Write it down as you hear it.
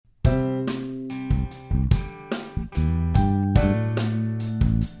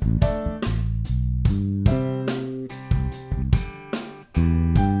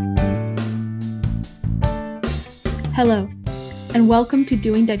welcome to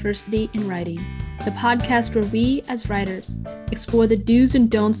Doing Diversity in Writing, the podcast where we, as writers, explore the do's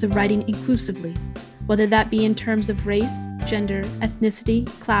and don'ts of writing inclusively, whether that be in terms of race, gender, ethnicity,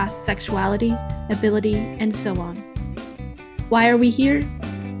 class, sexuality, ability, and so on. Why are we here?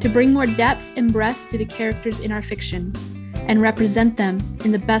 To bring more depth and breadth to the characters in our fiction and represent them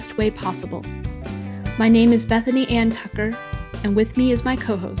in the best way possible. My name is Bethany Ann Tucker, and with me is my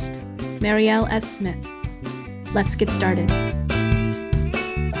co-host, Marielle S. Smith. Let's get started.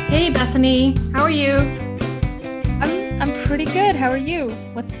 Hey Bethany, how are you? I'm pretty good. How are you?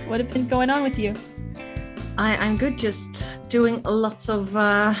 What have been going on with you? I'm good. Just doing lots of.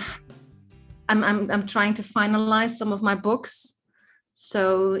 I'm trying to finalize some of my books,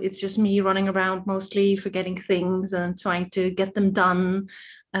 so it's just me running around, mostly forgetting things and trying to get them done.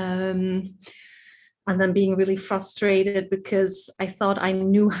 And then being really frustrated because I thought I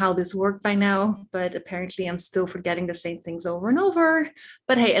knew how this worked by now, but apparently I'm still forgetting the same things over and over.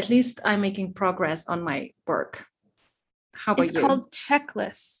 But hey, at least I'm making progress on my work. How about you? It's called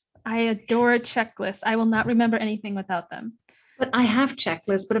checklists. I adore checklists. I will not remember anything without them. But I have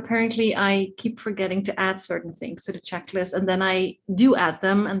checklists, but apparently I keep forgetting to add certain things to the checklist. And then I do add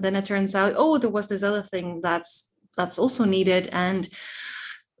them. And then it turns out, oh, there was this other thing that's also needed. And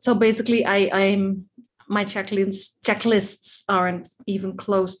so basically my checklists aren't even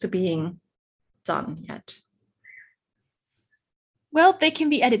close to being done yet. Well, they can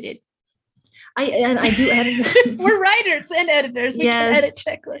be edited. I do edit. We're writers and editors. We can edit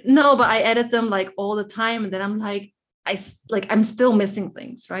checklists. No, but I edit them like all the time, and then I'm like, I'm still missing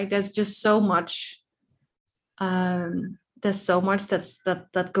things, right? There's just so much. There's so much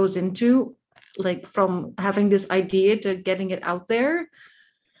that goes into, like, from having this idea to getting it out there.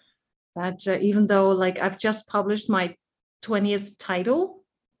 That even though, like, I've just published my 20th title,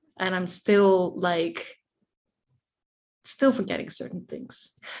 and I'm still forgetting certain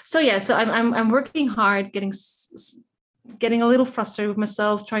things. So I'm working hard, getting a little frustrated with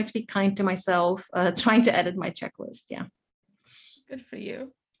myself, trying to be kind to myself, trying to edit my checklist. Yeah. Good for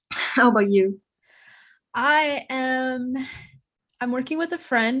you. How about you? I'm working with a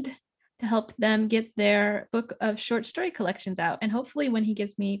friend to help them get their book of short story collections out. And hopefully when he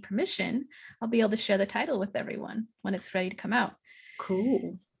gives me permission, I'll be able to share the title with everyone when it's ready to come out.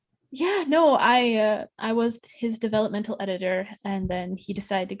 Cool. Yeah, no, I was his developmental editor, and then he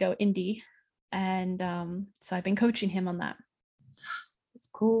decided to go indie. And so I've been coaching him on that. That's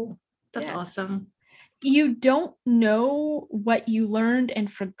cool. That's awesome. You don't know what you learned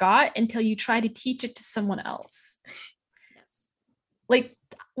and forgot until you try to teach it to someone else. Yes. Like,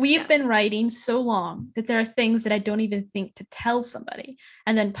 we've been writing so long that there are things that I don't even think to tell somebody.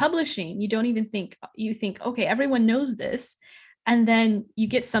 And then publishing, you think, okay, everyone knows this. And then you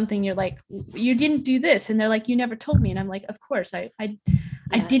get something, you're like, you didn't do this. And they're like, you never told me. And I'm like, of course, I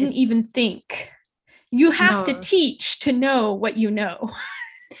didn't even think. You have to teach to know what you know.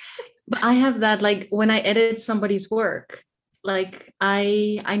 But I have that, like, when I edit somebody's work, like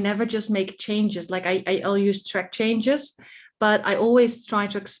I never just make changes. Like I'll use track changes, but I always try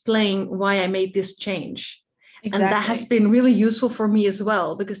to explain why I made this change. Exactly. And that has been really useful for me as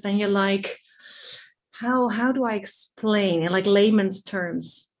well, because then you're like, how do I explain in like layman's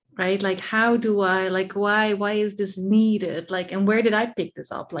terms, right? Like, how do I, like, why is this needed? Like, and where did I pick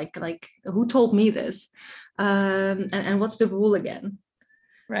this up? Like who told me this? And what's the rule again?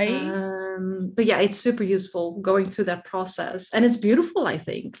 Right. But yeah, it's super useful going through that process. And it's beautiful, I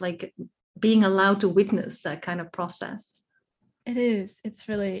think, like being allowed to witness that kind of process. It is. It's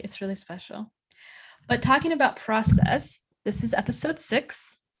really special. But talking about process, this is episode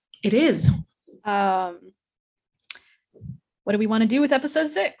 6. It is. What do we want to do with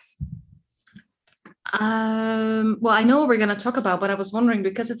episode 6? Well, I know what we're going to talk about, but I was wondering,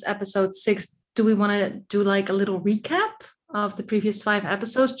 because it's episode 6, do we want to do like a little recap of the previous 5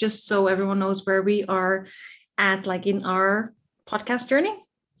 episodes, just so everyone knows where we are at, like, in our podcast journey?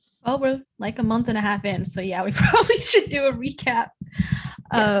 Well, we're like a month and a half in, so yeah, we probably should do a recap.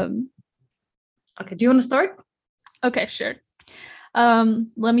 Yeah. Okay, do you want to start? Okay, sure.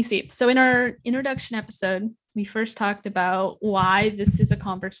 Let me see. So in our introduction episode, we first talked about why this is a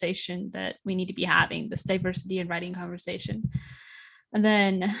conversation that we need to be having, this diversity in writing conversation. And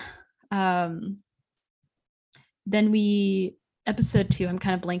then episode 2, I'm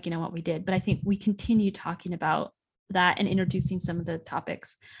kind of blanking on what we did, but I think we continue talking about that and introducing some of the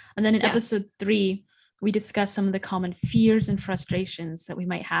topics. And then in episode 3, we discussed some of the common fears and frustrations that we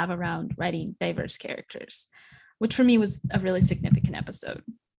might have around writing diverse characters, which for me was a really significant episode.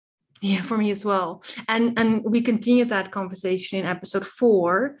 Yeah, for me as well. And we continued that conversation in episode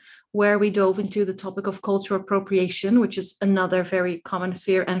 4, where we dove into the topic of cultural appropriation, which is another very common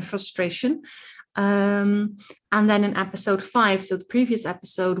fear and frustration. And then in episode 5, so the previous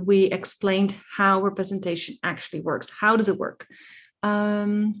episode, we explained how representation actually works. How does it work?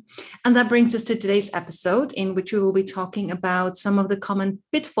 And that brings us to today's episode, in which we will be talking about some of the common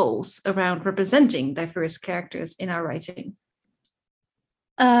pitfalls around representing diverse characters in our writing.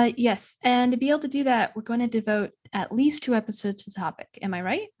 Yes, and to be able to do that, we're going to devote at least 2 episodes to the topic. Am I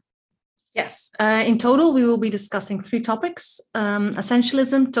right? Yes. In total, we will be discussing 3 topics: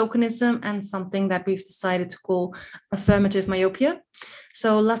 essentialism, tokenism, and something that we've decided to call affirmative myopia.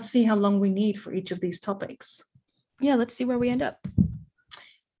 So let's see how long we need for each of these topics. Yeah, let's see where we end up.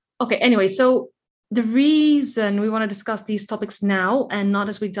 Okay, anyway, so the reason we want to discuss these topics now and not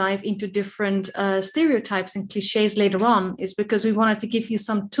as we dive into different stereotypes and cliches later on is because we wanted to give you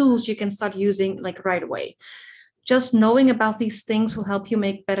some tools you can start using like right away. Just knowing about these things will help you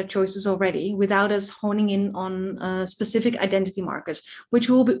make better choices already without us honing in on specific identity markers, which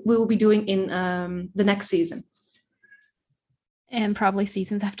we will be doing in the next season. And probably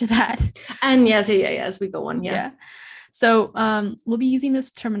seasons after that. And yes, as we go on, yeah. So we'll be using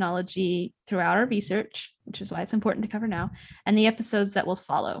this terminology throughout our research, which is why it's important to cover now, and the episodes that will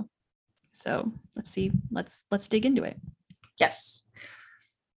follow. So let's see. Let's dig into it. Yes.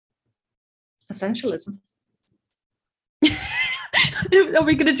 Essentialism. Are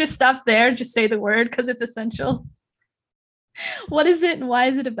we going to just stop there? Just say the word because it's essential? What is it and why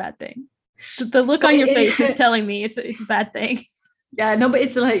is it a bad thing? The look on your face is telling me it's a bad thing. Yeah, no, but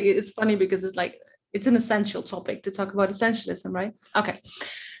it's funny because it's an essential topic to talk about essentialism, right? Okay.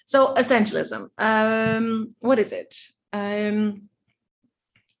 So essentialism, what is it?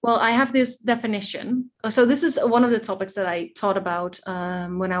 Well, I have this definition. So this is one of the topics that I taught about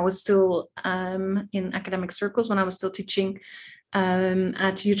when I was still in academic circles, when I was still teaching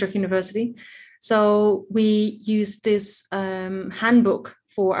at Utrecht University. So we used this handbook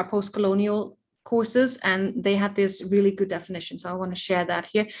for our post-colonial courses, and they had this really good definition. So I want to share that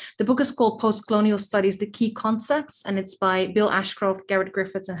here. The book is called Post-Colonial Studies, The Key Concepts, and it's by Bill Ashcroft, Garrett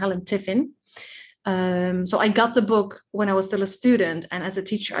Griffiths, and Helen Tiffin. So I got the book when I was still a student, and as a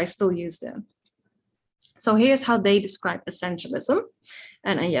teacher, I still use it. So here's how they describe essentialism.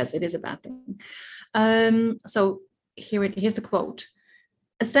 And yes, it is a bad thing. So here's the quote.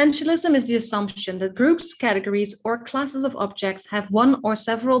 Essentialism is the assumption that groups, categories, or classes of objects have one or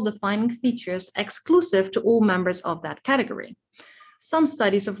several defining features exclusive to all members of that category. Some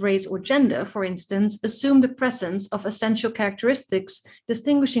studies of race or gender, for instance, assume the presence of essential characteristics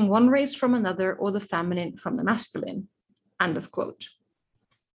distinguishing one race from another or the feminine from the masculine. End of quote.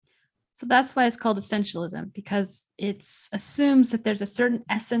 So that's why it's called essentialism, because it assumes that there's a certain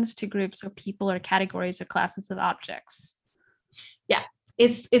essence to groups or people or categories or classes of objects. Yeah.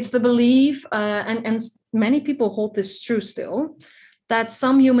 It's the belief, and many people hold this true still, that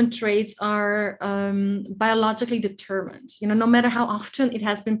some human traits are biologically determined. No matter how often it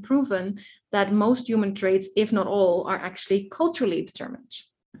has been proven that most human traits, if not all, are actually culturally determined.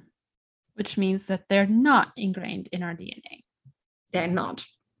 Which means that they're not ingrained in our DNA. They're not.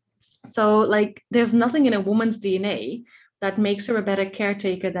 So there's nothing in a woman's DNA that makes her a better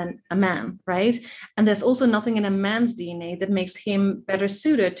caretaker than a man, right? And there's also nothing in a man's DNA that makes him better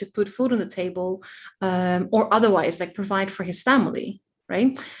suited to put food on the table or otherwise provide for his family,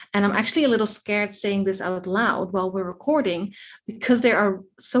 right? And I'm actually a little scared saying this out loud while we're recording because there are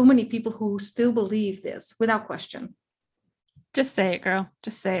so many people who still believe this without question. Just say it, girl.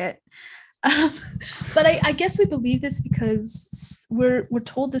 Just say it. But I guess we believe this because we're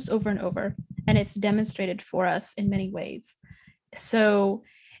told this over and over, and it's demonstrated for us in many ways. So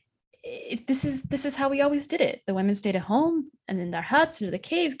this is how we always did it. The women stayed at home and in their huts, into the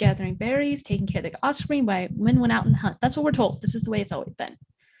caves, gathering berries, taking care of the offspring, while men went out and hunt. That's what we're told. This is the way it's always been.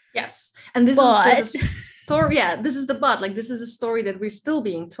 Yes, and this is a story. Yeah, this is the but. This is a story that we're still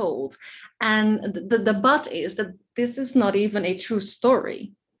being told, and the but is that this is not even a true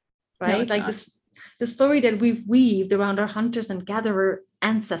story. Right? No, the story that we've weaved around our hunters and gatherer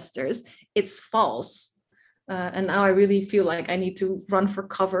ancestors, it's false. And now I really feel like I need to run for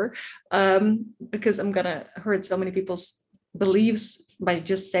cover because I'm going to hurt so many people's beliefs by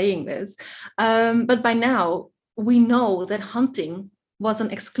just saying this. But by now, we know that hunting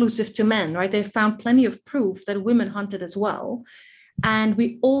wasn't exclusive to men, right? They found plenty of proof that women hunted as well. And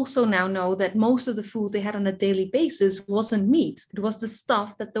we also now know that most of the food they had on a daily basis wasn't meat. It was the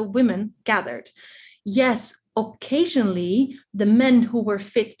stuff that the women gathered. Yes, occasionally the men who were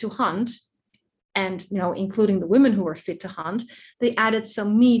fit to hunt, and including the women who were fit to hunt, they added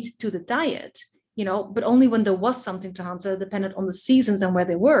some meat to the diet. but only when there was something to hunt. So it depended on the seasons and where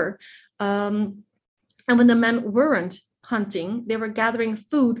they were. And when the men weren't hunting, they were gathering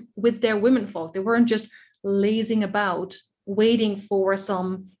food with their womenfolk. They weren't just lazing about waiting for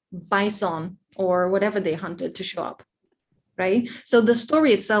some bison or whatever they hunted to show up, right? So the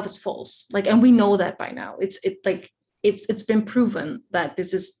story itself is false, and we know that by now. It's been proven that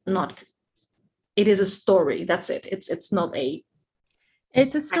this is not. It is a story. That's it. It's not a.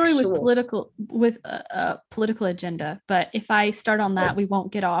 It's a story with a political agenda, but if I start on that, we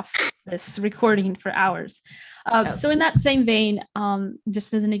won't get off this recording for hours. So in that same vein,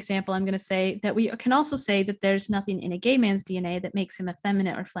 just as an example, I'm going to say that we can also say that there's nothing in a gay man's DNA that makes him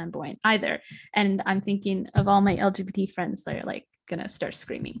effeminate or flamboyant either. And I'm thinking of all my LGBT friends that are going to start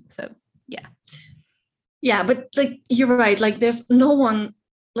screaming. So yeah. Yeah, but you're right. There's no one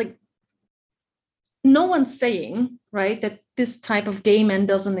saying, right, that this type of gay man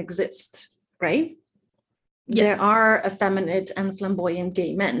doesn't exist, right? Yes. There are effeminate and flamboyant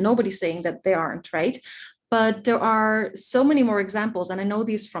gay men. Nobody's saying that they aren't, right? But there are so many more examples, and I know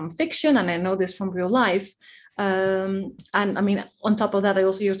these from fiction, and I know this from real life. And I mean, on top of that, I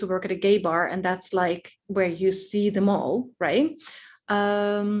also used to work at a gay bar, and that's where you see them all, right?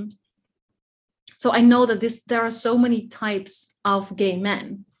 So I know that there are so many types of gay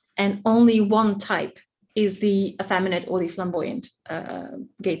men, and only one type is the effeminate or the flamboyant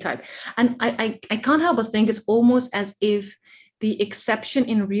gay type. And I can't help but think it's almost as if the exception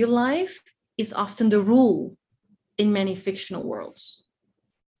in real life is often the rule in many fictional worlds.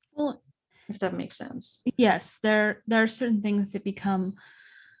 Well, if that makes sense. Yes, there are certain things that become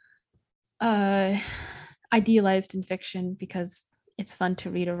idealized in fiction because it's fun to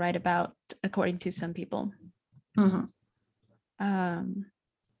read or write about, according to some people. Mm-hmm.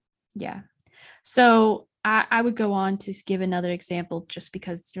 Yeah. So I would go on to give another example. Just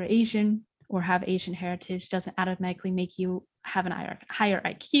because you're Asian or have Asian heritage doesn't automatically make you have a higher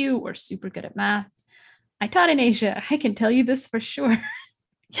IQ or super good at math. I taught in Asia. I can tell you this for sure.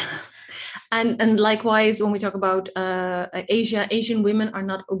 Yes. And likewise, when we talk about Asia, Asian women are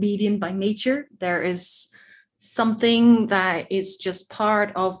not obedient by nature. There is something that is just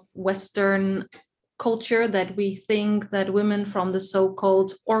part of Western culture that we think that women from the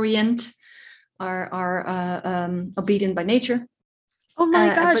so-called Orient are obedient by nature. Oh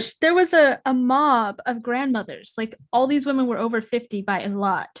my gosh, there was a mob of grandmothers, all these women were over 50 by a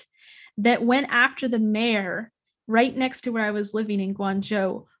lot, that went after the mayor right next to where I was living in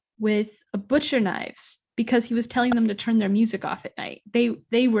Guangzhou with butcher knives because he was telling them to turn their music off at night.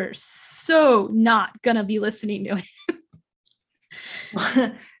 They were so not gonna be listening to him.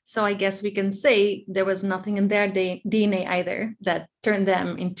 So I guess we can say there was nothing in their DNA either that turned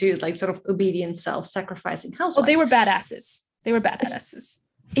them into sort of obedient, self-sacrificing housewives. Oh, they were badasses.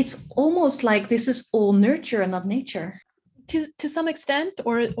 It's almost like this is all nurture and not nature. To some extent,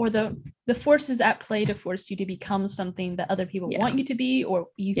 or the forces at play to force you to become something that other people want you to be, or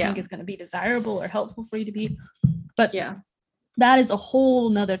you think is going to be desirable or helpful for you to be. But that is a whole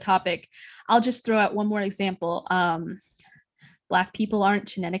nother topic. I'll just throw out one more example. Black people aren't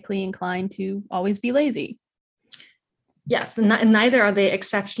genetically inclined to always be lazy. Yes, and neither are they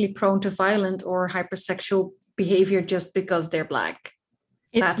exceptionally prone to violent or hypersexual behavior just because they're Black.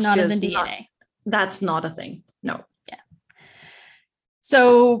 It's not in the DNA. That's not a thing. No. Yeah.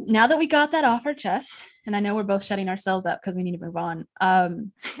 So now that we got that off our chest, and I know we're both shutting ourselves up because we need to move on.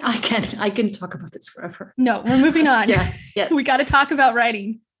 I can talk about this forever. No, we're moving on. Yes. We got to talk about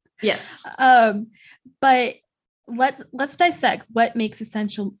writing. Yes. But let's dissect what makes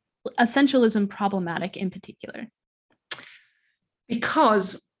essentialism problematic in particular.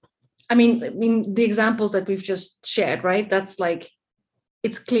 Because I mean the examples that we've just shared, right? That's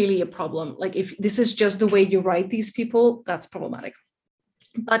it's clearly a problem. If this is just the way you write these people, that's problematic.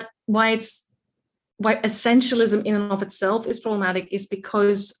 But why essentialism in and of itself is problematic is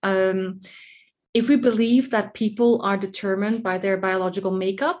because if we believe that people are determined by their biological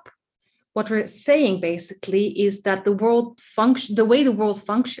makeup, what we're saying basically is that the way the world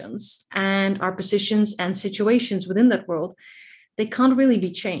functions and our positions and situations within that world, they can't really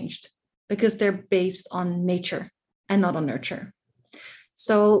be changed because they're based on nature and not on nurture.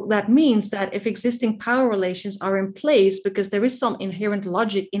 So that means that if existing power relations are in place because there is some inherent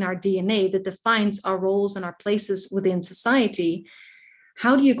logic in our DNA that defines our roles and our places within society,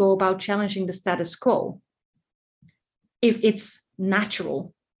 how do you go about challenging the status quo if it's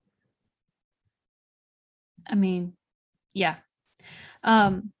natural? I mean, yeah.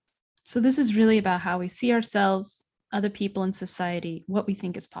 So this is really about how we see ourselves, other people in society, what we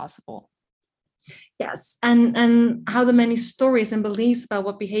think is possible. Yes, and how the many stories and beliefs about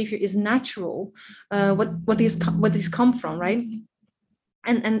what behavior is natural, what these come from, right?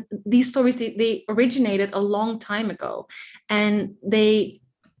 And these stories, they originated a long time ago, and they,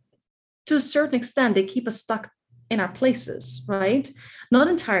 to a certain extent, they keep us stuck in our places, right? Not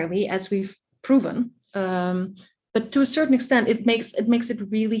entirely, as we've proven, but to a certain extent, it makes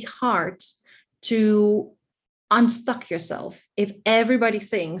it really hard to unstuck yourself if everybody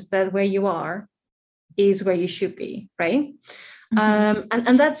thinks that where you are is where you should be, right?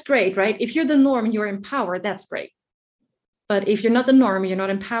 And that's great, right? If you're the norm and you're in power, that's great. But if you're not the norm, you're not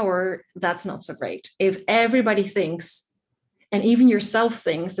in power, that's not so great. If everybody thinks, and even yourself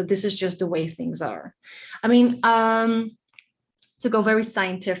thinks, that this is just the way things are. I mean, to go very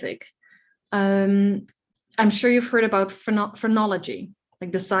scientific, I'm sure you've heard about phrenology,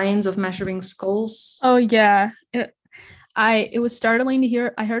 like the science of measuring skulls. Oh yeah. It was startling to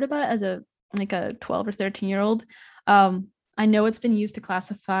hear. I heard about it as a 12 or 13-year-old. I know it's been used to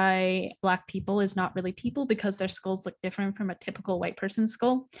classify Black people as not really people because their skulls look different from a typical white person's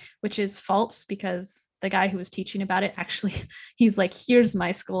skull, which is false because the guy who was teaching about it actually, he's like, here's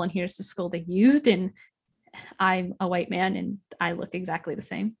my skull and here's the skull they used, and I'm a white man and I look exactly the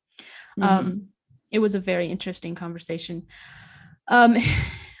same. It was a very interesting conversation.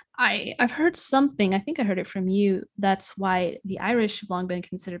 I've heard something, I think I heard it from you, that's why the Irish have long been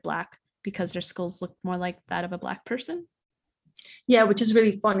considered Black, because their skulls look more like that of a Black person. Yeah, which is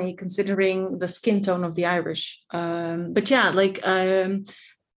really funny considering the skin tone of the Irish. But yeah, like in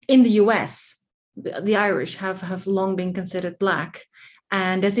the US, the Irish have long been considered Black.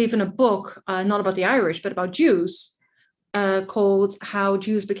 And there's even a book, not about the Irish, but about Jews, called How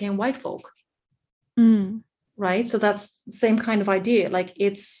Jews Became White Folk. Right? So that's the same kind of idea. Like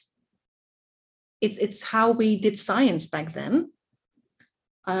it's how we did science back then.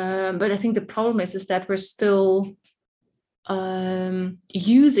 But I think the problem is that we're still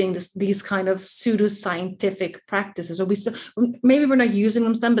using these kind of pseudo-scientific practices, or maybe we're not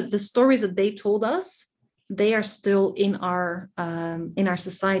using them, but the stories that they told us, they are still in our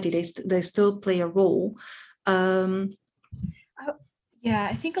society. They still play a role. Yeah,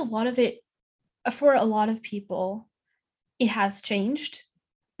 I think a lot of it, for a lot of people, it has changed,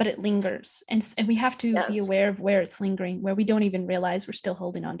 but it lingers, and we have to be aware of where it's lingering, where we don't even realize we're still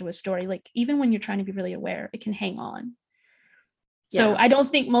holding on to a story. Like even when you're trying to be really aware, it can hang on. So I don't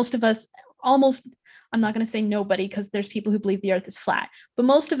think most of us, I'm not going to say nobody, because there's people who believe the earth is flat, but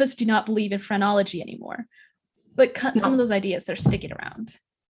most of us do not believe in phrenology anymore. But some of those ideas, they're sticking around.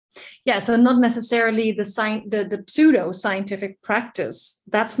 Yeah, so not necessarily the pseudo-scientific practice.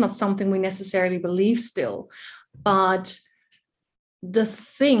 That's not something we necessarily believe still. But the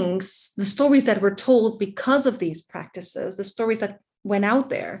stories that were told because of these practices, the stories that went out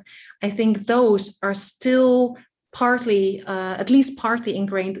there, I think those are still partly, at least partly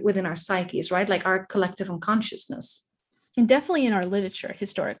ingrained within our psyches, right? Like our collective unconsciousness. And definitely in our literature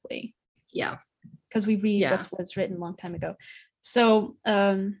historically. Yeah. Because we read what was written a long time ago. So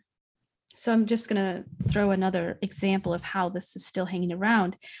I'm just going to throw another example of how this is still hanging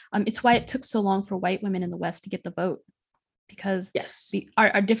around. It's why it took so long for white women in the West to get the vote, because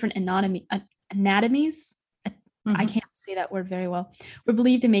our different anatomies, I can't say that word very well, were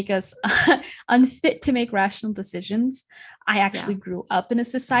believed to make us unfit to make rational decisions. I actually grew up in a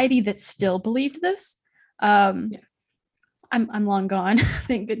society that still believed this. I'm long gone,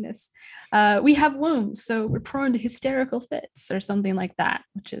 thank goodness. We have wombs, so we're prone to hysterical fits or something like that,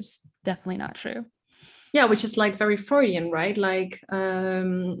 which is definitely not true. Yeah, which is like very Freudian, right? Like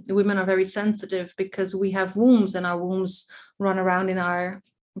women are very sensitive because we have wombs, and our wombs run around in our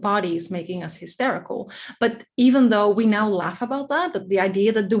bodies, making us hysterical. But even though we now laugh about that, but the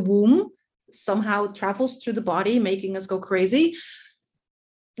idea that the womb somehow travels through the body, making us go crazy,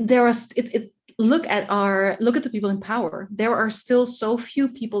 look at the people in power. There are still so few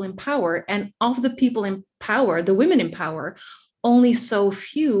people in power, and of the people in power, the women in power, only so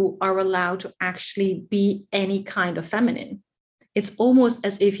few are allowed to actually be any kind of feminine. It's almost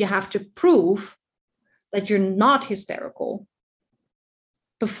as if you have to prove that you're not hysterical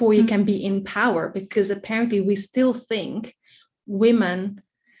before you can be in power, because apparently we still think women,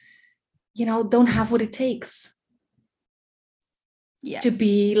 don't have what it takes to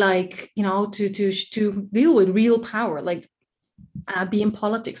be like, to deal with real power, like be in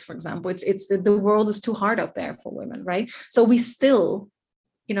politics, for example. It's the world is too hard out there for women, right? So we still,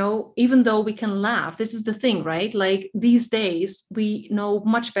 even though we can laugh, this is the thing, right? Like these days, we know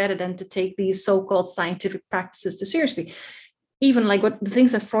much better than to take these so-called scientific practices too seriously. Even like what the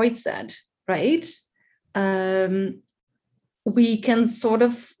things that Freud said, right? We can sort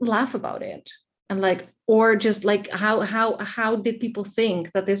of laugh about it. And like, or just like how did people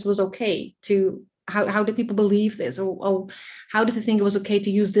think that this was okay to, how did people believe this, or how did they think it was okay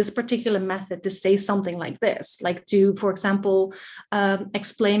to use this particular method to say something like this, like to, for example,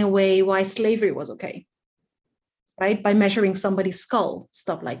 explain away why slavery was okay, right, by measuring somebody's skull,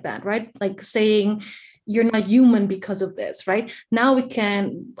 stuff like that, right, like saying you're not human because of this, right? Now we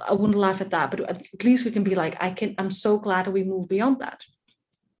can, I wouldn't laugh at that, but at least we can be like, I'm so glad that we moved beyond that,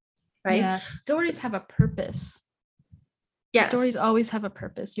 right? Yeah, stories have a purpose. Yes. Stories always have a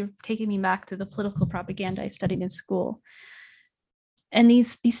purpose. You're taking me back to the political propaganda I studied in school. And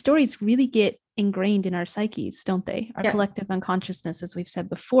these stories really get ingrained in our psyches, don't they? Our collective unconsciousness, as we've said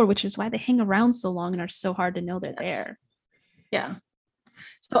before, which is why they hang around so long and are so hard to know they're there. Yeah.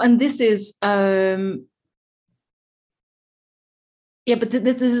 So, and this is, but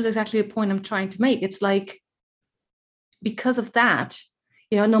this is exactly the point I'm trying to make. It's like, because of that,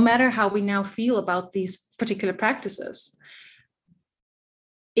 no matter how we now feel about these particular practices,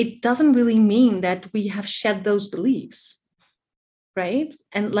 it doesn't really mean that we have shed those beliefs, right?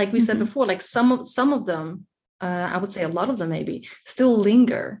 And like we said before, like some of them, I would say a lot of them maybe, still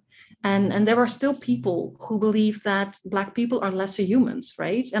linger. And there are still people who believe that Black people are lesser humans,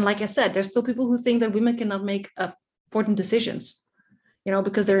 right? And like I said, there's still people who think that women cannot make important decisions,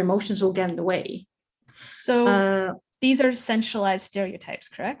 because their emotions will get in the way. So these are centralized stereotypes,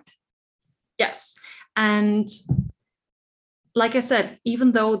 correct? Yes. And like I said,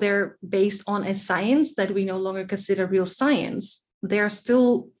 even though they're based on a science that we no longer consider real science, they are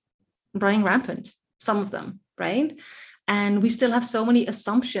still running rampant, some of them, right? And we still have so many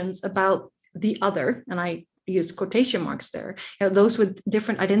assumptions about the other, and I use quotation marks there, those with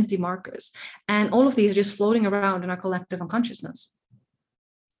different identity markers. And all of these are just floating around in our collective unconsciousness.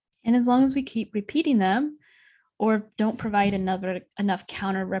 And as long as we keep repeating them, or don't provide enough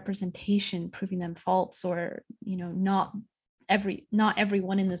counter representation proving them false, or not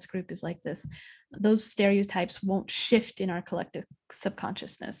everyone in this group is like this, those stereotypes won't shift in our collective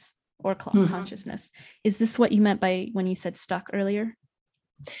subconsciousness or consciousness. Is this what you meant by when you said stuck earlier?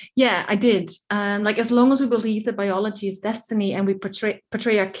 Yeah, I did. Like, as long as we believe that biology is destiny and we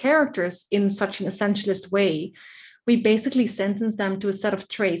portray our characters in such an essentialist way, we basically sentence them to a set of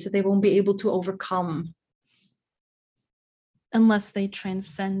traits that they won't be able to overcome. Unless they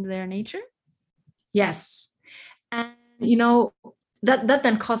transcend their nature? Yes. And, that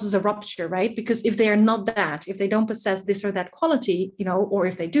then causes a rupture, right? Because if they are not that, if they don't possess this or that quality, or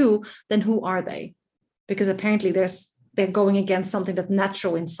if they do, then who are they? Because apparently they're going against something that's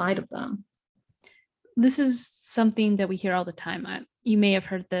natural inside of them. This is something that we hear all the time. You may have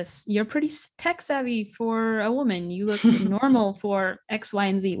heard this. You're pretty tech savvy for a woman. You look normal for X, Y,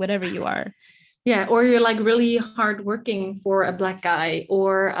 and Z, whatever you are. Yeah, or you're like really hardworking for a Black guy,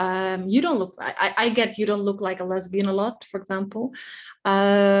 or you don't look. I get you don't look like a lesbian a lot, for example,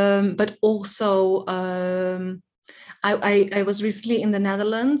 but also I was recently in the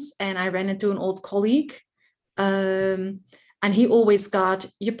Netherlands and I ran into an old colleague, and he always got,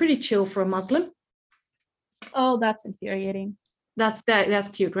 "You're pretty chill for a Muslim." Oh, that's infuriating. That's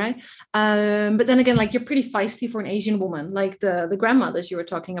cute, right? But then again, like, you're pretty feisty for an Asian woman, like the grandmothers you were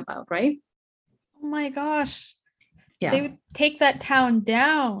talking about, right? Oh my gosh. Yeah. They would take that town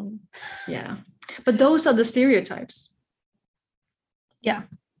down. Yeah. But those are the stereotypes. Yeah.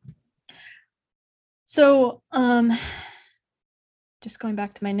 So, just going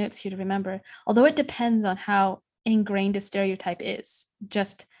back to my notes here to remember, although it depends on how ingrained a stereotype is,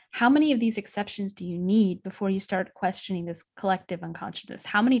 just how many of these exceptions do you need before you start questioning this collective unconsciousness?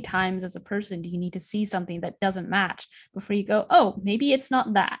 How many times as a person do you need to see something that doesn't match before you go, oh, maybe it's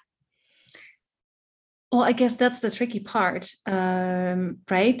not that? Well, I guess that's the tricky part,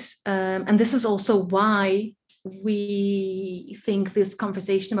 right? And this is also why we think this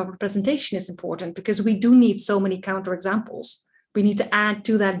conversation about representation is important, because we do need so many counterexamples. We need to add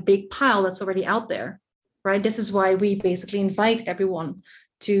to that big pile that's already out there, right? This is why we basically invite everyone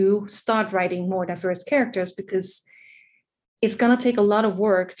to start writing more diverse characters, because it's going to take a lot of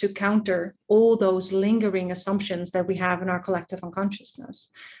work to counter all those lingering assumptions that we have in our collective unconsciousness.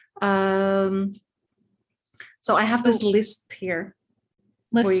 So I have this list here.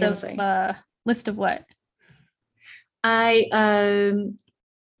 List of what? I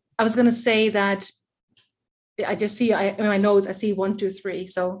was going to say that I just see, in my notes, I see 1, 2, 3.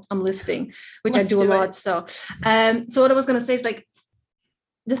 So I'm listing, which I do a lot. So what I was going to say is, like,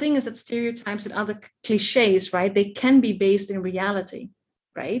 the thing is that stereotypes and other cliches, right, they can be based in reality,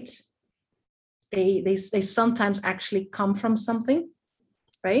 right? They sometimes actually come from something.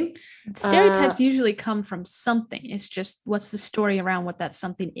 right? Stereotypes usually come from something. It's just what's the story around what that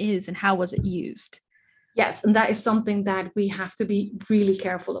something is and how was it used? Yes, and that is something that we have to be really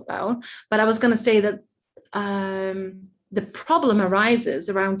careful about. But I was going to say that the problem arises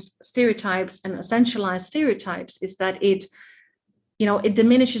around stereotypes and essentialized stereotypes is that it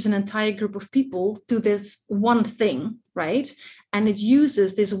diminishes an entire group of people to this one thing, right? And it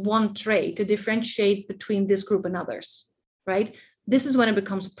uses this one trait to differentiate between this group and others, right? This is when it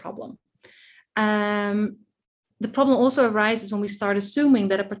becomes a problem. The problem also arises when we start assuming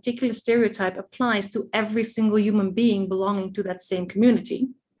that a particular stereotype applies to every single human being belonging to that same community,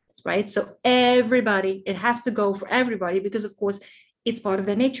 right? So everybody, it has to go for everybody because, of course, it's part of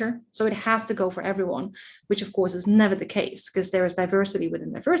their nature. So it has to go for everyone, which, of course, is never the case because there is diversity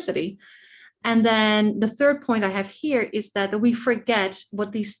within diversity. And then the third point I have here is that we forget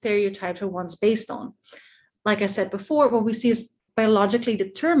what these stereotypes are once based on. Like I said before, what we see as biologically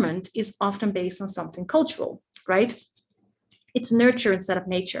determined is often based on something cultural, right? It's nurture instead of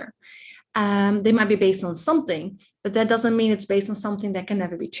nature. They might be based on something, but that doesn't mean it's based on something that can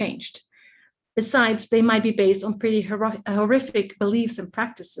never be changed. Besides, they might be based on pretty horrific beliefs and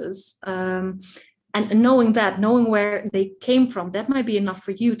practices. And knowing where they came from, that might be enough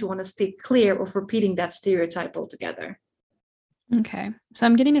for you to want to stay clear of repeating that stereotype altogether. Okay. So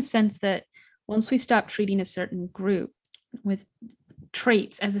I'm getting a sense that once we stop treating a certain group with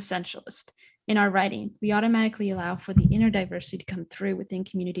traits as essentialist in our writing, we automatically allow for the inner diversity to come through within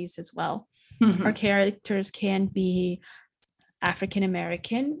communities as well. Mm-hmm. Our characters can be African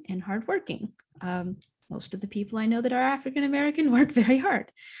American and hardworking. Most of the people I know that are African American work very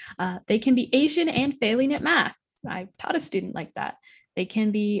hard. They can be Asian and failing at math. I taught a student like that. They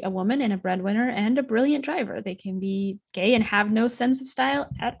can be a woman and a breadwinner and a brilliant driver. They can be gay and have no sense of style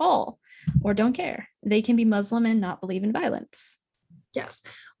at all or don't care. They can be Muslim and not believe in violence. Yes.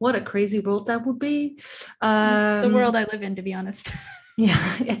 What a crazy world that would be. It's the world I live in, to be honest. Yeah,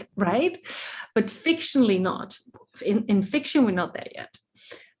 right? But fictionally not. In fiction, we're not there yet.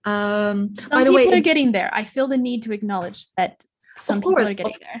 Some people are getting there. I feel the need to acknowledge that some people are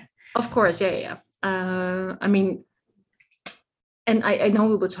getting there. Of course, yeah. I mean, and I know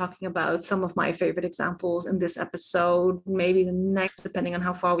we were talking about some of my favorite examples in this episode, maybe the next, depending on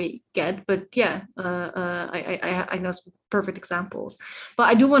how far we get. But yeah, I know some perfect examples. But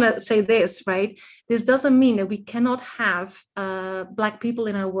I do want to say this, right? This doesn't mean that we cannot have Black people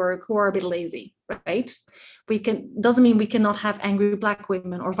in our work who are a bit lazy, right? Doesn't mean we cannot have angry Black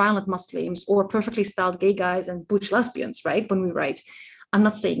women or violent Muslims or perfectly styled gay guys and butch lesbians, right? When we write, I'm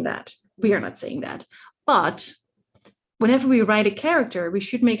not saying that. We are not saying that. But whenever we write a character, we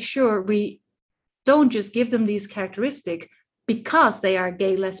should make sure we don't just give them these characteristics because they are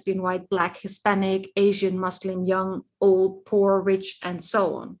gay, lesbian, white, Black, Hispanic, Asian, Muslim, young, old, poor, rich, and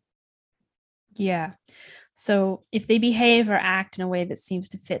so on. Yeah. So if they behave or act in a way that seems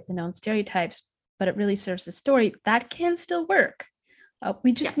to fit the known stereotypes, but it really serves the story, that can still work.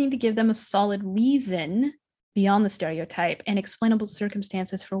 We just need to give them a solid reason beyond the stereotype and explainable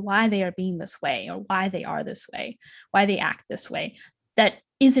circumstances for why they are being this way or why they are this way, why they act this way. That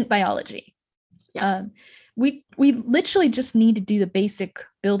isn't biology. Yeah. We literally just need to do the basic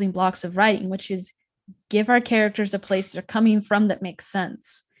building blocks of writing, which is give our characters a place they're coming from that makes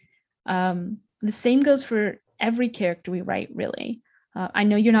sense. The same goes for every character we write, really. I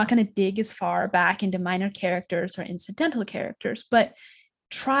know you're not going to dig as far back into minor characters or incidental characters, but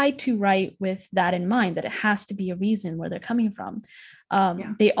try to write with that in mind, that it has to be a reason where they're coming from.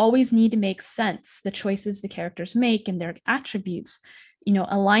 They always need to make sense, the choices the characters make and their attributes,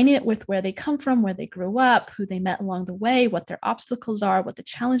 align it with where they come from, where they grew up, who they met along the way, what their obstacles are, what the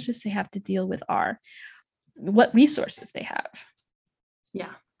challenges they have to deal with are, what resources they have.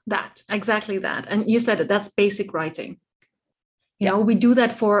 Yeah, exactly that. And you said it, that's basic writing. We do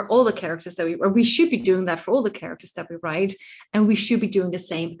that for all the characters we should be doing that for all the characters that we write. And we should be doing the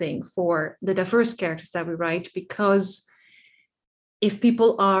same thing for the diverse characters that we write, because if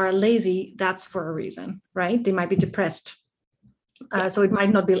people are lazy, that's for a reason, right? They might be depressed. So it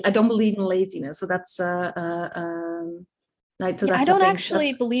might not be, I don't believe in laziness. So that's, I don't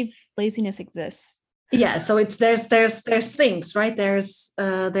actually believe laziness exists. Yeah. So there's things, right? There's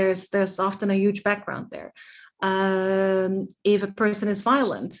often a huge background there. If a person is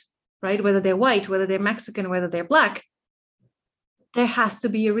violent, right, whether they're white, whether they're Mexican, whether they're Black, there has to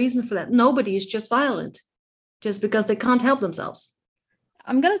be a reason for that. Nobody is just violent just because they can't help themselves.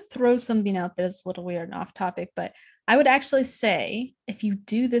 I'm going to throw something out that is a little weird and off topic, but I would actually say if you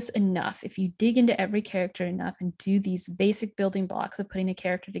do this enough, if you dig into every character enough and do these basic building blocks of putting a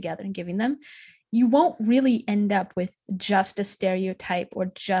character together and giving them, you won't really end up with just a stereotype or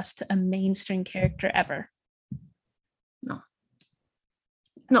just a mainstream character ever.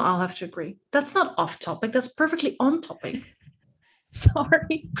 No, I'll have to agree. That's not off topic. That's perfectly on topic.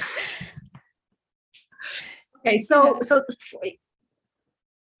 Sorry. Okay, so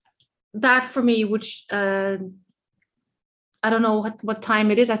that for me, which I don't know what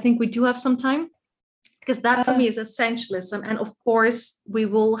time it is. I think we do have some time, because that for me is essentialism. And of course, we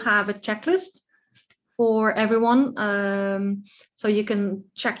will have a checklist for everyone, so you can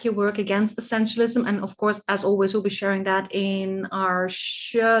check your work against essentialism. And of course, as always, we'll be sharing that in our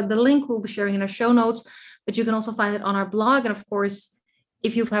the link we'll be sharing in our show notes, but you can also find it on our blog. And of course,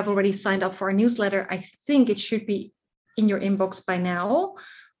 if you have already signed up for our newsletter, I think it should be in your inbox by now.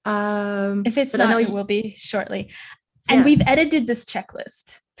 If it's not, it will be shortly. And we've edited this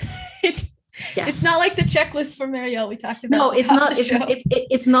checklist. It's not like the checklist for Marielle we talked about. No, it's not.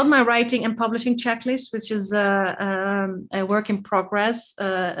 It's not my writing and publishing checklist, which is a work in progress.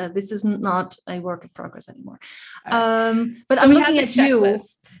 This is not a work in progress anymore. But so I'm looking at you.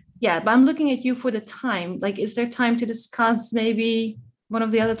 Yeah, but I'm looking at you for the time. Like, is there time to discuss maybe one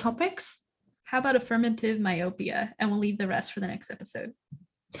of the other topics? How about affirmative myopia? And we'll leave the rest for the next episode.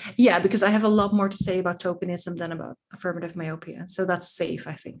 Yeah, because I have a lot more to say about tokenism than about affirmative myopia. So that's safe,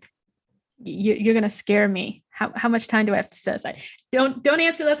 I think. You're gonna scare me. How much time do I have to set aside? Don't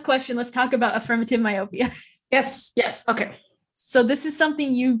answer this question. Let's talk about affirmative myopia. Yes. Okay. So this is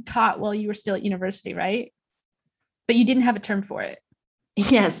something you taught while you were still at university, right? But you didn't have a term for it.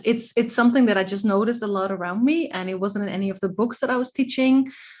 Yes, it's something that I just noticed a lot around me, and it wasn't in any of the books that I was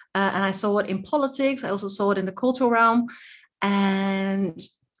teaching. And I saw it in politics. I also saw it in the cultural realm, and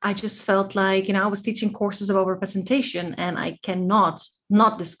I just felt like, I was teaching courses about representation, and I cannot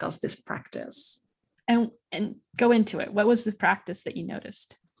not discuss this practice. And go into it. What was the practice that you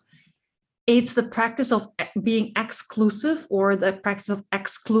noticed? It's the practice of being exclusive, or the practice of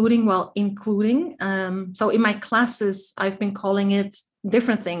excluding while including. So in my classes, I've been calling it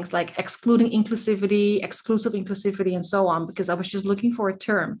different things like excluding inclusivity, exclusive inclusivity, and so on, because I was just looking for a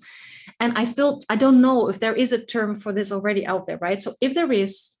term. And I don't know if there is a term for this already out there, right? So if there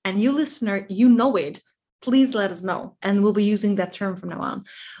is, and you listener, you know it, please let us know. And we'll be using that term from now on.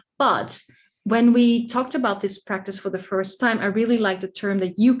 But when we talked about this practice for the first time, I really liked the term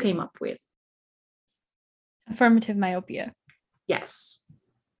that you came up with. Affirmative myopia. Yes.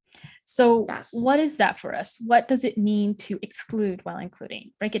 So What is that for us? What does it mean to exclude while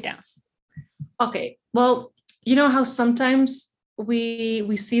including? Break it down. Okay. Well, you know how sometimes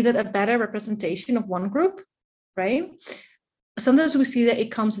we see that a better representation of one group, right? Sometimes we see that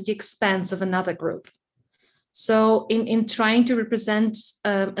it comes at the expense of another group. So in trying to represent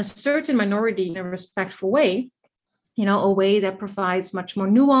a certain minority in a respectful way, a way that provides much more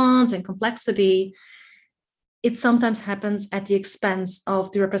nuance and complexity, it sometimes happens at the expense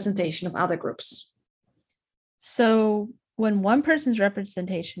of the representation of other groups. So when one person's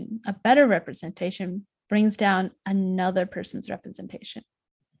representation, a better representation, brings down another person's representation.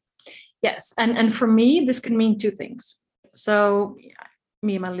 Yes. And for me, this can mean two things. So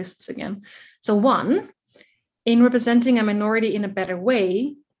me and my lists again. So one, in representing a minority in a better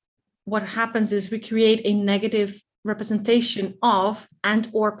way, what happens is we create a negative representation of and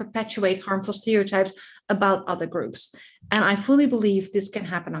or perpetuate harmful stereotypes about other groups. And I fully believe this can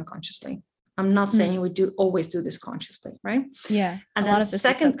happen unconsciously. I'm not saying we always do this consciously, right? Yeah. And a lot of this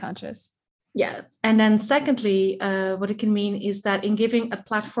is subconscious. Yeah. And then secondly, what it can mean is that in giving a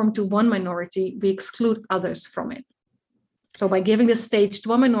platform to one minority, we exclude others from it. So by giving the stage to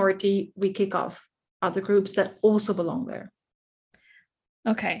one minority, we kick off other groups that also belong there.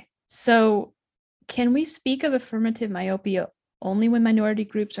 Okay. So can we speak of affirmative myopia only when minority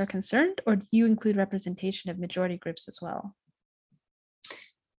groups are concerned, or do you include representation of majority groups as well?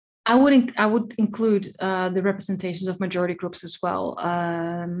 I would include the representations of majority groups as well.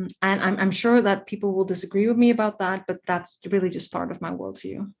 And I'm sure that people will disagree with me about that, but that's really just part of my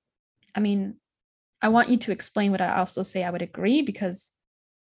worldview. I mean, I want you to explain what I also say I would agree, because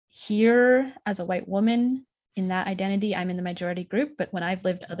here as a white woman in that identity, I'm in the majority group, but when I've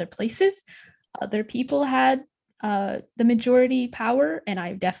lived other places, other people had the majority power, and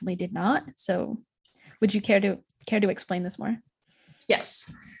I definitely did not. So would you care to explain this more?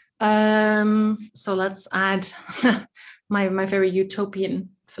 Yes. So let's add my very utopian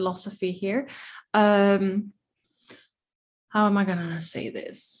philosophy here. How am I gonna say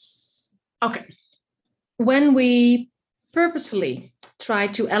this? Okay. When we purposefully try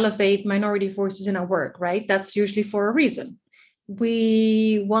to elevate minority voices in our work, right? That's usually for a reason.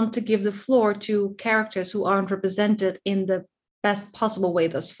 We want to give the floor to characters who aren't represented in the best possible way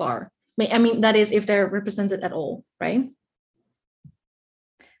thus far. I mean, that is if they're represented at all, right?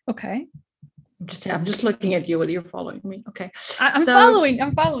 Okay. I'm just looking at you whether you're following me. Okay. I'm following.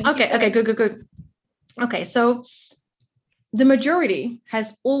 Okay, good. Okay, so the majority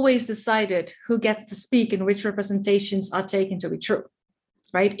has always decided who gets to speak and which representations are taken to be true,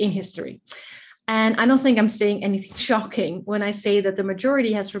 right, in history. And I don't think I'm saying anything shocking when I say that the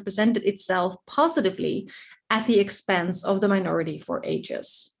majority has represented itself positively at the expense of the minority for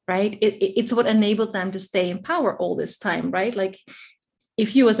ages, right? It's what enabled them to stay in power all this time, right? Like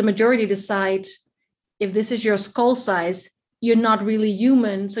if you as a majority decide if this is your skull size, you're not really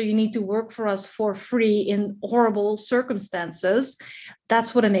human, so you need to work for us for free in horrible circumstances,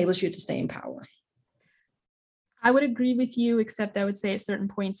 that's what enables you to stay in power. I would agree with you, except I would say at certain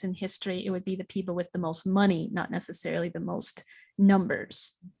points in history, it would be the people with the most money, not necessarily the most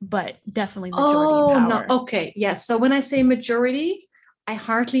numbers, but definitely majority power. No. Okay, yes. So when I say majority, I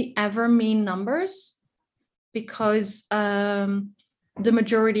hardly ever mean numbers, because the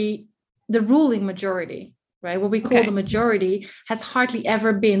majority, the ruling majority, right, what we call the majority, has hardly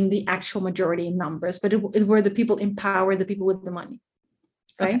ever been the actual majority in numbers, but it were the people in power, the people with the money,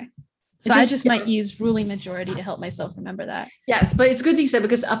 right? Okay. So I just might use ruling majority to help myself remember that. Yes, but it's good that you said,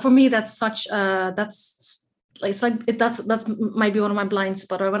 because for me that's such that's might be one of my blind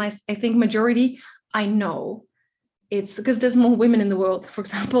spots. When I think majority, I know it's because there's more women in the world, for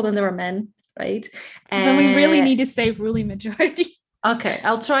example, than there are men, right? And then we really need to say ruling majority. Okay,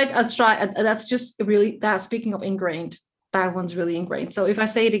 I'll try. That's just really that. Speaking of ingrained, that one's really ingrained. So if I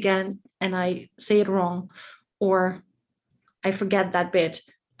say it again and I say it wrong, or I forget that bit,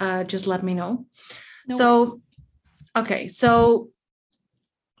 just let me know. No okay, so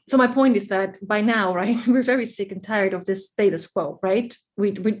my point is that by now, right, we're very sick and tired of this status quo, right?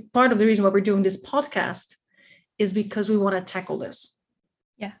 We part of the reason why we're doing this podcast is because we want to tackle this.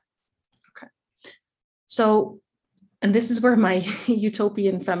 Yeah. Okay. So, and this is where my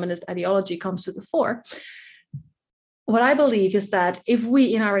utopian feminist ideology comes to the fore. What I believe is that if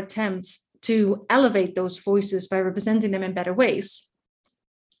we, in our attempts to elevate those voices by representing them in better ways,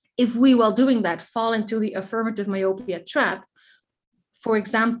 if we, while doing that, fall into the affirmative myopia trap, for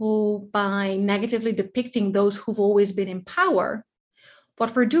example, by negatively depicting those who've always been in power,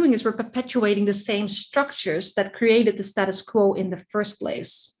 what we're doing is we're perpetuating the same structures that created the status quo in the first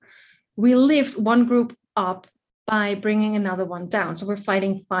place. We lift one group up by bringing another one down. So we're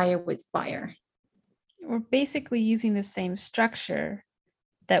fighting fire with fire. We're basically using the same structure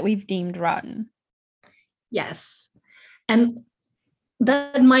that we've deemed rotten. Yes. And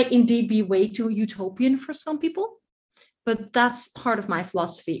that might indeed be way too utopian for some people, but that's part of my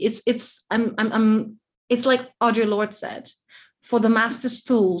philosophy. It's like Audre Lorde said, for the master's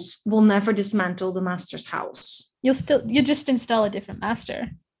tools will never dismantle the master's house. You'll just install a different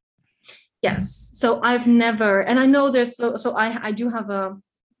master. Yes. So I've never, and I know there's, so I do have a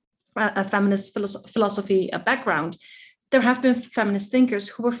feminist philosophy background. There have been feminist thinkers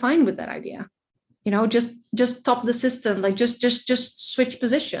who were fine with that idea. You know, just top the system, like just switch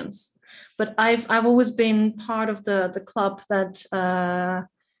positions. But I've always been part of the club that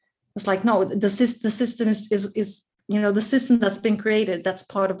was like, no, the system is you know, the system that's been created, that's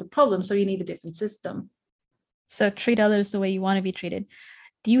part of the problem. So you need a different system. So treat others the way you want to be treated.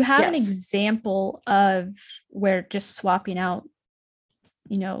 Do you have an example of where just swapping out,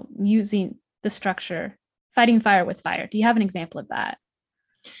 you know, using the structure, fighting fire with fire? Do you have an example of that?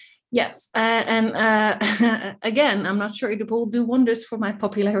 Yes. And again, I'm not sure it will do wonders for my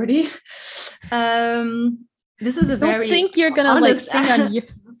popularity. This is a very. I don't think you're going to like sing on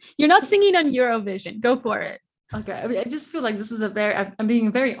you're not singing on Eurovision. Go for it. Okay, I mean, I just feel like this is I'm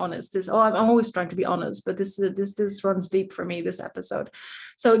being very honest. I'm always trying to be honest, but this runs deep for me, this episode.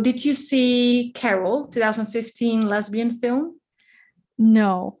 So did you see Carol, 2015 lesbian film?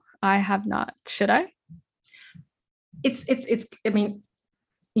 No, I have not. Should I? It's I mean,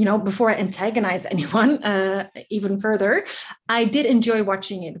 you know, before I antagonize anyone even further, I did enjoy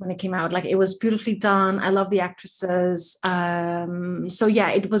watching it when it came out. Like, it was beautifully done. I love the actresses. So yeah,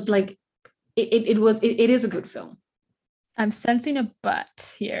 it was like, it is a good film. I'm sensing a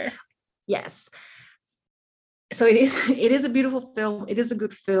but here. Yes. So it is a beautiful film. It is a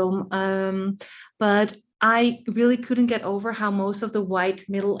good film. But I really couldn't get over how most of the white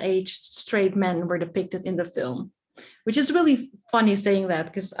middle-aged straight men were depicted in the film, which is really funny saying that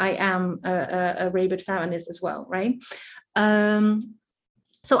because I am a rabid feminist as well, right?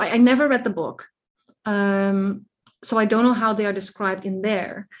 So I never read the book. So I don't know how they are described in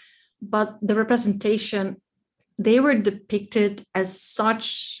there. But the representation, they were depicted as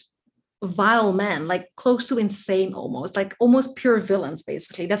such vile men, like close to insane, almost like almost pure villains.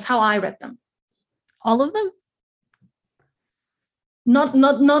 Basically, that's how I read them. All of them?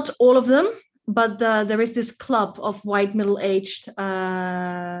 Not all of them, but there is this club of white middle-aged,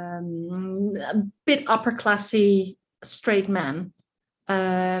 a bit upper classy straight men,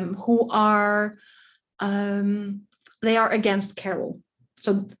 who are they are against Carol.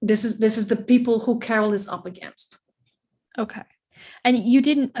 So this is the people who Carol is up against. Okay. And you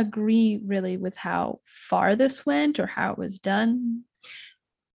didn't agree really with how far this went or how it was done?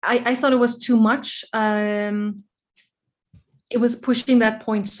 I thought it was too much. It was pushing that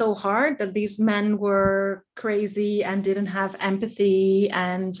point so hard that these men were crazy and didn't have empathy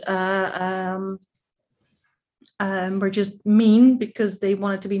and were just mean because they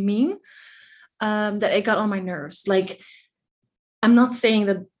wanted to be mean, that it got on my nerves. Like, I'm not saying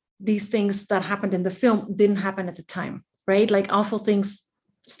that these things that happened in the film didn't happen at the time, right? Like, awful things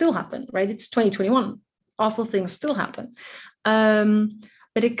still happen, right? It's 2021. Awful things still happen.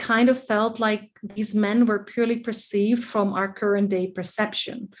 But it kind of felt like these men were purely perceived from our current day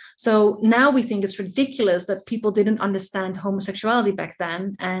perception. So now we think it's ridiculous that people didn't understand homosexuality back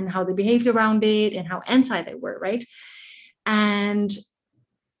then and how they behaved around it and how anti they were, right? And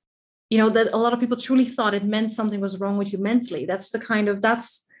you know, that a lot of people truly thought it meant something was wrong with you mentally. That's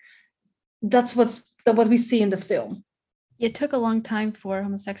what we see in the film. It took a long time for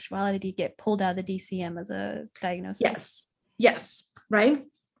homosexuality to get pulled out of the DCM as a diagnosis. Yes, right.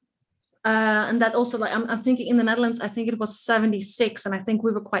 And that also, like, I'm thinking in the Netherlands, I think it was 76, and I think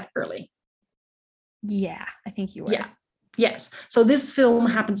we were quite early. Yeah, I think you were. Yeah, yes. So this film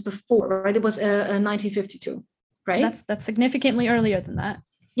happens before, right? It was 1952, right? That's significantly earlier than that.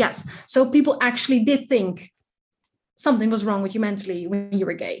 Yes. So people actually did think something was wrong with you mentally when you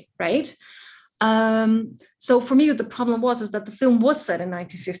were gay, right? So for me, the problem is that the film was set in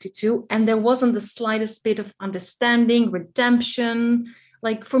 1952, and there wasn't the slightest bit of understanding, redemption.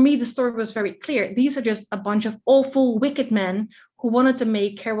 Like, for me, the story was very clear. These are just a bunch of awful, wicked men who wanted to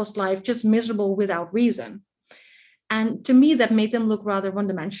make Carol's life just miserable without reason. And to me, that made them look rather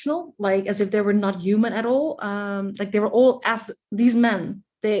one-dimensional, like as if they were not human at all. Like, they were all, as these men,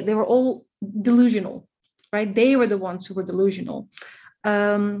 they were all delusional, right? They were the ones who were delusional.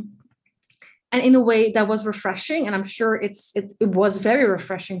 And in a way that was refreshing, and I'm sure it was very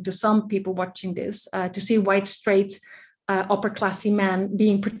refreshing to some people watching this, to see white, straight, upper classy men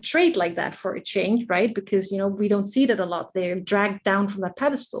being portrayed like that for a change, right? Because, you know, we don't see that a lot. They're dragged down from that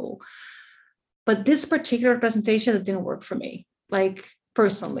pedestal. But this particular presentation, it didn't work for me. Like,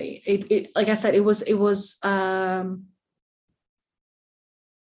 personally, it like I said, it was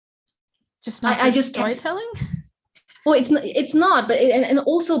just not I just storytelling. Well, it's not, but and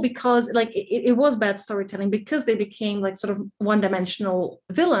also because, like, it was bad storytelling because they became like sort of one-dimensional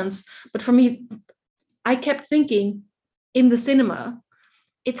villains. But for me, I kept thinking, in the cinema,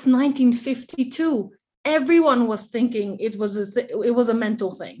 it's 1952. Everyone was thinking it was a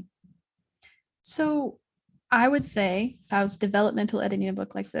mental thing. So I would say, if I was developmental editing a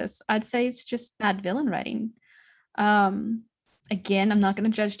book like this, I'd say it's just bad villain writing. Again, I'm not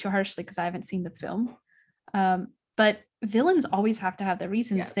going to judge too harshly because I haven't seen the film. But villains always have to have their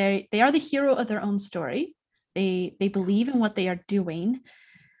reasons. Yes. They are the hero of their own story. They believe in what they are doing.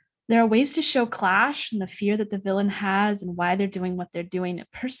 There are ways to show clash and the fear that the villain has and why they're doing what they're doing.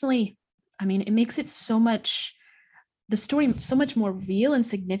 Personally, I mean, it makes it the story so much more real and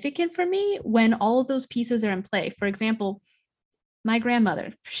significant for me when all of those pieces are in play. For example, my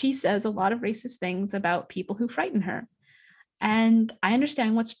grandmother, she says a lot of racist things about people who frighten her. And I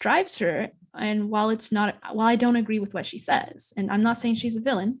understand what drives her. And while I don't agree with what she says, and I'm not saying she's a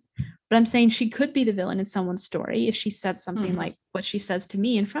villain, but I'm saying she could be the villain in someone's story if she says something like what she says to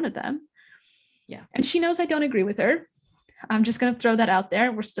me in front of them. Yeah. And she knows I don't agree with her. I'm just going to throw that out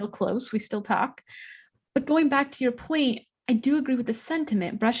there. We're still close. We still talk. But going back to your point, I do agree with the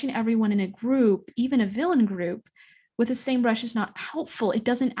sentiment. Brushing everyone in a group, even a villain group, with the same brush is not helpful. It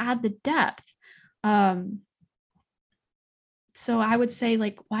doesn't add the depth. So I would say,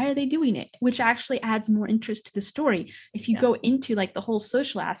 like, why are they doing it? Which actually adds more interest to the story. If you go into like the whole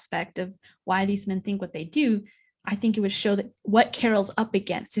social aspect of why these men think what they do, I think it would show that what Carol's up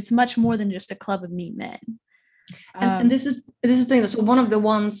against. It's much more than just a club of mean men. And this is the thing. So one of the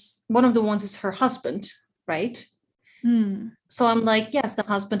ones is her husband, right? So I'm like, yes, the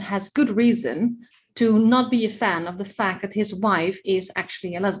husband has good reason to not be a fan of the fact that his wife is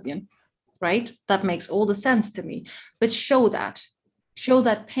actually a lesbian. Right? That makes all the sense to me. But show that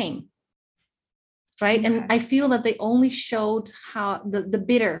pain, right? Okay. And I feel that they only showed how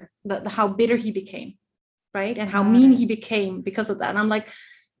how bitter he became, right? And how mean he became because of that. And I'm like,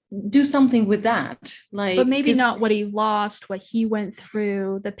 do something with that. Like, but maybe not what he lost, what he went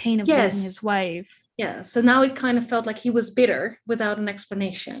through, the pain of losing his wife. Yeah. So now it kind of felt like he was bitter without an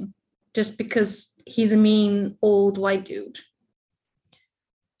explanation, just because he's a mean old white dude.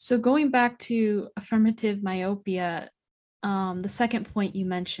 So going back to affirmative myopia, the second point you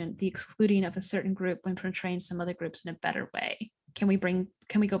mentioned, the excluding of a certain group when portraying some other groups in a better way. Can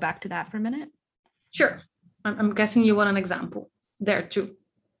we go back to that for a minute? Sure. I'm guessing you want an example there too.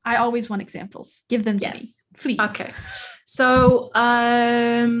 I always want examples. Give them to me, please. Okay. So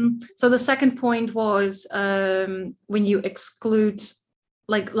the second point was when you exclude,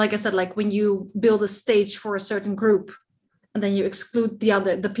 like I said, like when you build a stage for a certain group, and then you exclude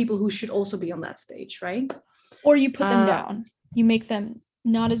the people who should also be on that stage, right? Or you put them down. You make them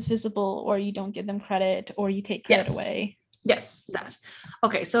not as visible, or you don't give them credit, or you take credit away. Yes, that.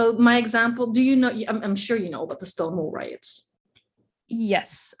 Okay, so my example, do you know, I'm sure you know about the Stonewall riots.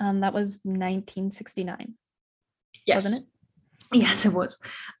 Yes, that was 1969. Yes. Wasn't it? Yes, it was.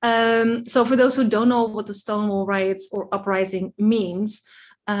 So for those who don't know what the Stonewall riots or uprising means,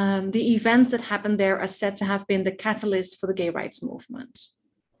 the events that happened there are said to have been the catalyst for the gay rights movement.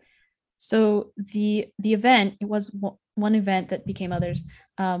 So the event, it was one event that became others,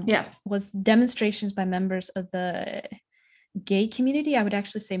 was demonstrations by members of the gay community. I would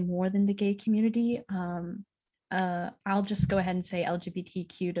actually say more than the gay community. I'll just go ahead and say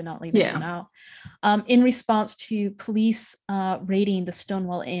LGBTQ to not leave anyone out. In response to police raiding the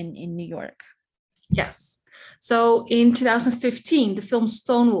Stonewall Inn in New York. Yes. So in 2015, the film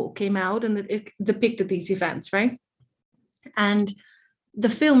Stonewall came out, and it depicted these events, right? And the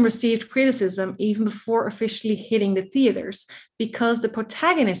film received criticism even before officially hitting the theaters, because the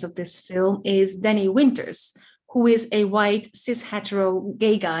protagonist of this film is Danny Winters, who is a white cis hetero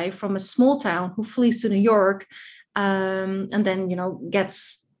gay guy from a small town who flees to New York, and then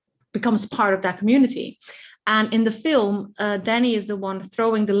becomes part of that community. And in the film, Danny is the one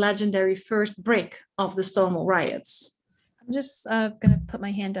throwing the legendary first brick of the Stonewall riots. I'm just gonna put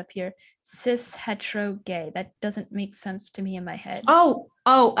my hand up here. Cis hetero gay. That doesn't make sense to me in my head.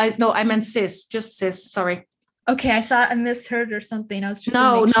 I meant cis, just cis. Sorry. Okay, I thought I misheard or something. I was just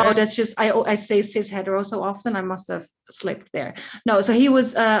no. That's just I say cis hetero so often. I must have slipped there. No, so he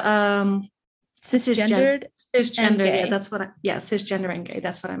was cisgendered. Cisgender. Yeah, that's what. Cisgender and gay.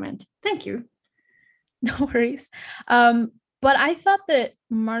 That's what I meant. Thank you. No worries. But I thought that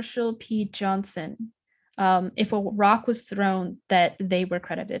Marsha P. Johnson, if a rock was thrown, that they were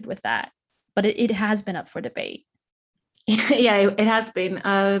credited with that. But it has been up for debate. Yeah, it has been.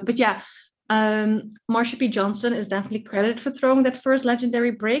 But yeah, Marsha P. Johnson is definitely credited for throwing that first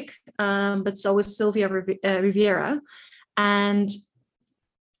legendary brick, but so is Sylvia Rivera. And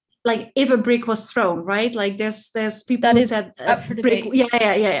like, if a brick was thrown, right? Like there's people that who is said up for brick. debate.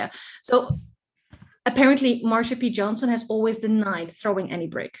 Yeah. So apparently Marsha P. Johnson has always denied throwing any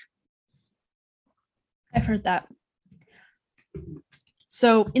brick. I've heard that.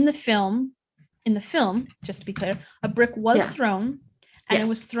 So in the film, just to be clear, a brick was thrown, and it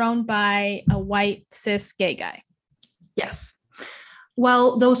was thrown by a white cis gay guy. Yes.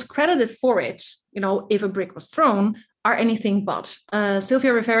 Well, those credited for it, if a brick was thrown, are anything but.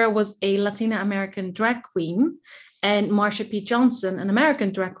 Sylvia Rivera was a Latina American drag queen, and Marsha P. Johnson, an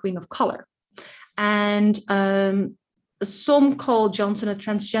American drag queen of color. And some call Johnson a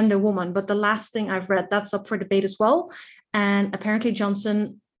transgender woman, but the last thing I've read, that's up for debate as well. And apparently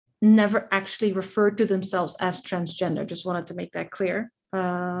Johnson never actually referred to themselves as transgender. Just wanted to make that clear.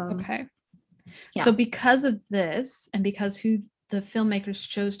 Okay. Yeah. So because of this, and because who the filmmakers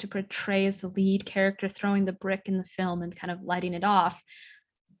chose to portray as the lead character throwing the brick in the film and kind of lighting it off,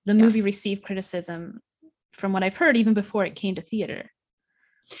 the movie received criticism, from what I've heard, even before it came to theater.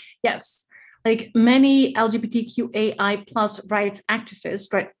 Yes. Like many LGBTQAI plus rights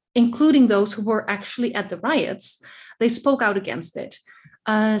activists, right, including those who were actually at the riots, they spoke out against it.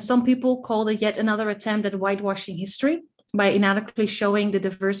 Some people called it yet another attempt at whitewashing history by inadequately showing the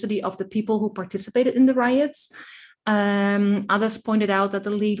diversity of the people who participated in the riots. Others pointed out that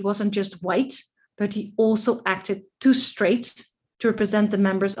the lead wasn't just white, but he also acted too straight to represent the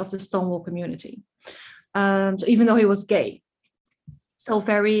members of the Stonewall community. So even though he was gay. So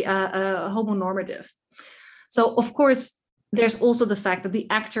very homonormative. So of course, there's also the fact that the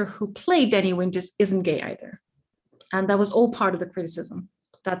actor who played Danny Winters isn't gay either. And that was all part of the criticism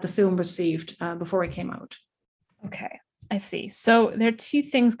that the film received before it came out. Okay, I see. So there are two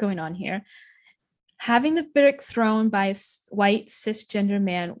things going on here. Having the brick thrown by a white cisgender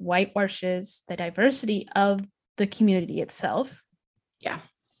man whitewashes the diversity of the community itself. Yeah.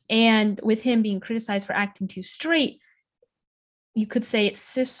 And with him being criticized for acting too straight, you could say it's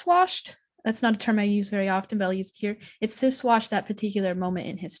cis-washed. That's not a term I use very often, but I'll use it here. It cis-washed that particular moment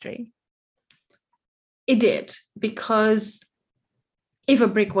in history. It did, because if a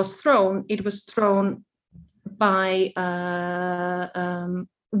brick was thrown, it was thrown by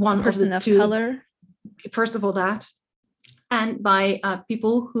one person of of the two, color. First of all, that, and by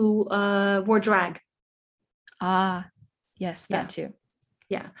people who wore drag. Ah, yes, that Yeah. too.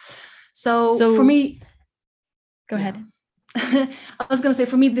 Yeah. So for me, go ahead. I was going to say,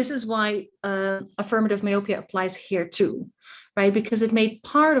 for me, this is why affirmative myopia applies here too, right? Because it made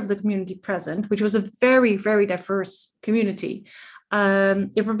part of the community present, which was a very, very diverse community.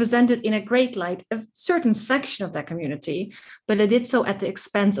 It represented in a great light a certain section of that community, but it did so at the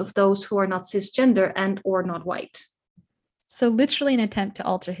expense of those who are not cisgender and or not white. So literally an attempt to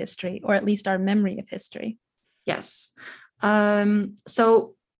alter history, or at least our memory of history. Yes.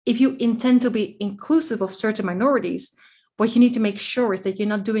 So if you intend to be inclusive of certain minorities, what you need to make sure is that you're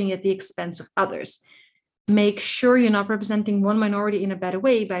not doing it at the expense of others. Make sure you're not representing one minority in a better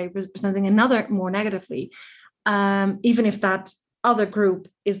way by representing another more negatively, even if that other group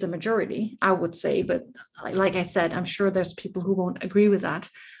is the majority, I would say. But like I said, I'm sure there's people who won't agree with that.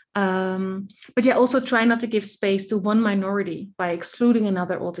 But yeah, also try not to give space to one minority by excluding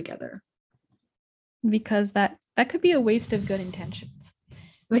another altogether. Because that could be a waste of good intentions.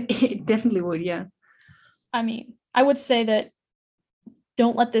 It definitely would, yeah. I mean, I would say that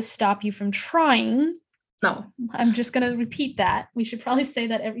don't let this stop you from trying. No. I'm just going to repeat that. We should probably say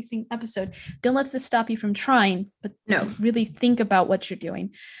that every single episode. Don't let this stop you from trying, but really think about what you're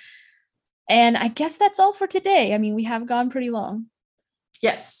doing. And I guess that's all for today. I mean, we have gone pretty long.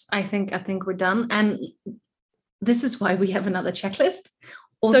 Yes, I think we're done. And this is why we have another checklist.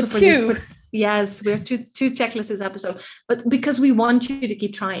 Also so for two. This, yes, we have two checklists this episode, but because we want you to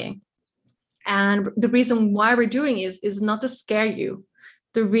keep trying. And the reason why we're doing is not to scare you.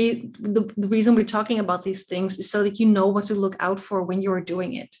 The reason we're talking about these things is so that you know what to look out for when you're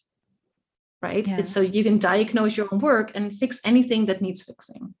doing it, right? Yeah. It's so you can diagnose your own work and fix anything that needs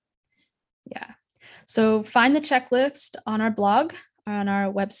fixing. Yeah. So find the checklist on our blog, on our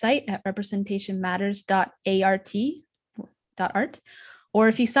website at representationmatters.art. Or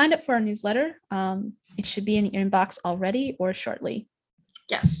if you signed up for our newsletter, it should be in your inbox already or shortly.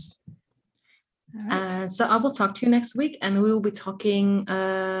 Yes. Right. So I will talk to you next week, and we will be talking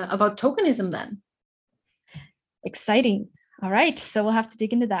about tokenism then. Exciting. All right. So we'll have to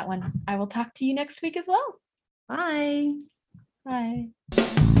dig into that one. I will talk to you next week as well. Bye. Bye.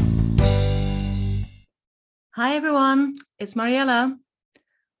 Hi, everyone. It's Mariella.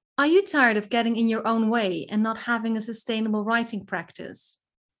 Are you tired of getting in your own way and not having a sustainable writing practice?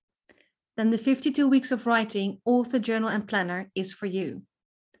 Then the 52 Weeks of Writing Author Journal and Planner is for you.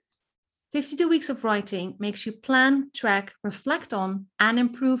 52 Weeks of Writing makes you plan, track, reflect on, and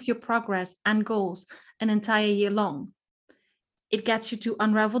improve your progress and goals an entire year long. It gets you to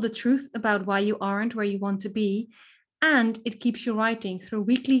unravel the truth about why you aren't where you want to be, and it keeps you writing through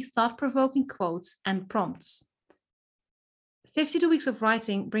weekly thought-provoking quotes and prompts. 52 Weeks of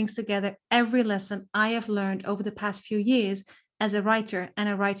Writing brings together every lesson I have learned over the past few years as a writer and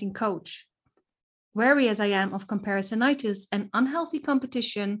a writing coach. Wary as I am of comparisonitis and unhealthy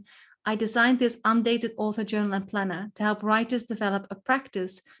competition, I designed this undated author journal and planner to help writers develop a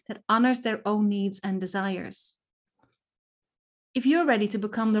practice that honors their own needs and desires. If you're ready to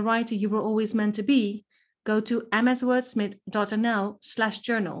become the writer you were always meant to be, go to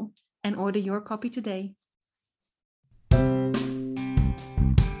mswordsmith.nl/journal and order your copy today.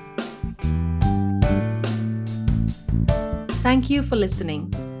 Thank you for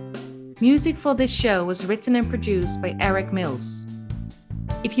listening. Music for this show was written and produced by Eric Mills.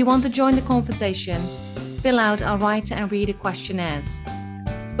 If you want to join the conversation, fill out our writer and reader questionnaires.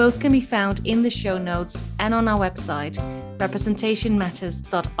 Both can be found in the show notes and on our website,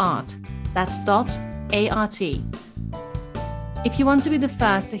 representationmatters.art. That's .art. If you want to be the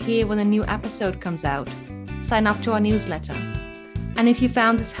first to hear when a new episode comes out, sign up to our newsletter. And if you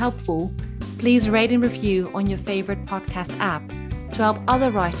found this helpful, please rate and review on your favorite podcast app to help other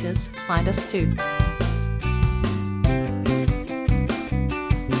writers find us too.